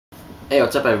Hey,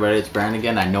 what's up everybody, it's Brandon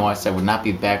again. I know I said I would not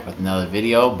be back with another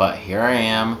video, but here I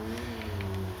am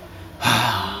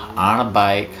on a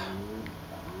bike,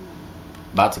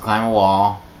 about to climb a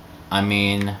wall. I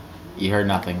mean, you heard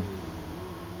nothing.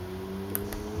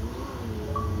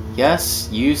 Yes,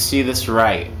 you see this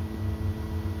right.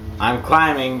 I'm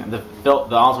climbing the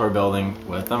Altor building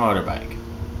with a motorbike.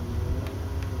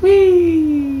 Whee!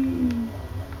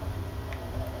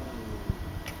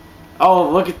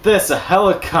 Oh, look at this, a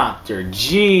helicopter.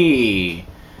 Gee.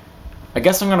 I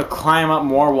guess I'm gonna climb up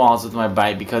more walls with my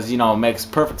bike because, you know, it makes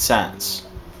perfect sense.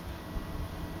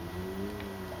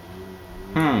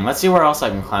 Let's see where else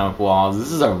I can climb up walls.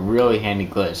 This is a really handy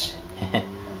glitch.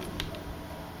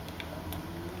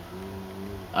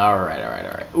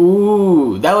 Alright.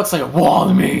 Ooh, that looks like a wall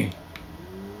to me.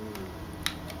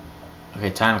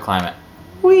 Okay, time to climb it.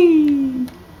 Whee!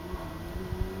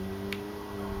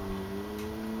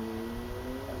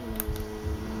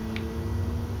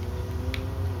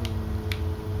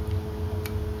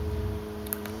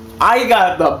 I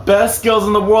got the best skills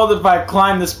in the world if I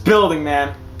climb this building,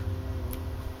 man.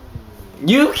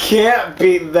 You can't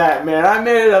beat that, man. I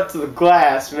made it up to the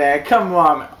glass, man. Come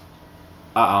on.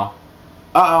 Uh-oh.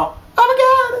 Uh-oh.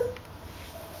 Oh my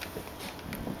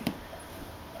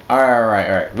god.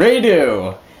 Alright.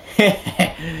 Redo.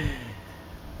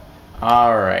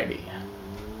 Alrighty.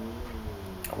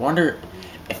 I wonder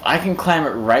if I can climb it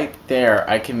right there,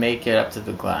 I can make it up to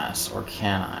the glass, or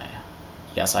can I?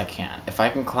 Yes, I can. If I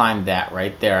can climb that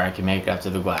right there, I can make it up to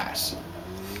the glass.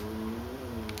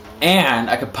 And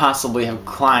I could possibly have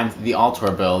climbed the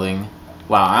Altor building.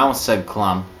 Wow, I almost said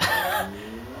clumb.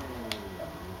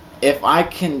 If I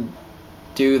can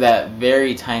do that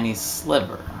very tiny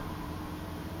sliver,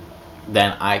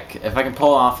 then if I can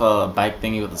pull off a bike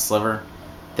thingy with a sliver,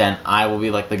 then I will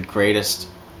be like the greatest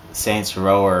Saints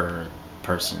Rower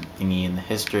person thingy in the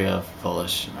history of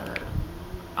Foolish Murder.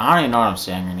 I don't even know what I'm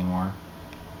saying anymore.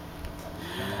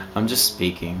 I'm just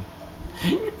speaking.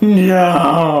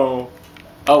 No!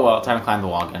 Oh well, time to climb the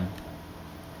wall again.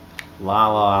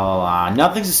 La.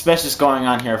 Nothing suspicious going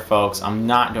on here, folks. I'm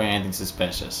not doing anything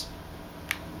suspicious.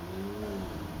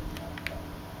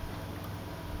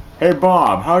 Hey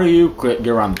Bob, how do you get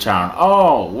around the town?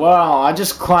 Oh, well, I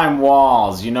just climb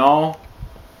walls, you know?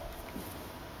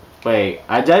 Wait,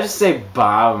 did I just say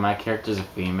Bob and my character's a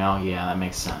female? Yeah, that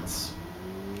makes sense.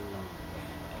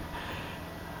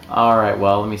 Alright,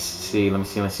 well, let me see. I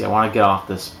want to get off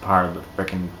this part of the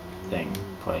frickin'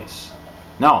 place.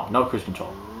 No cruise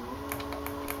control.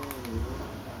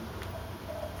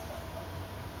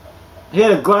 Yeah,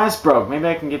 the glass broke. Maybe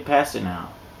I can get past it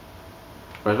now.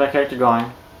 Where's my character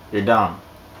going? You're dumb.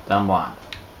 Dumb blonde.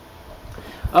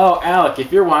 Oh, Alec,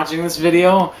 if you're watching this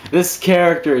video, this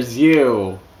character is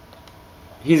you.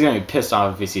 He's gonna be pissed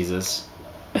off if he sees this.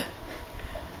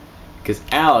 Because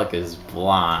Alec is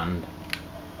blonde.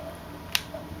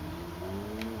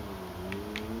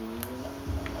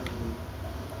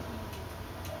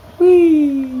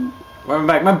 Whee! Where am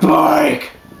I back? My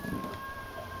bike!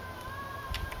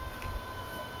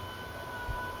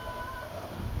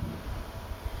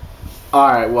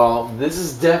 Alright, well, this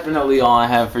is definitely all I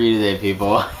have for you today,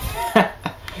 people.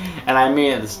 And I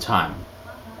mean it this time.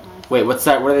 Wait, what's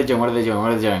that? What are they doing? What are they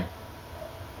doing?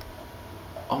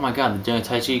 Oh my god, they're doing a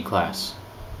Tai Chi class.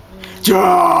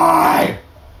 Die!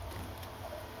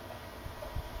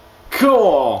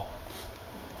 Cool!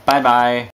 Bye-bye.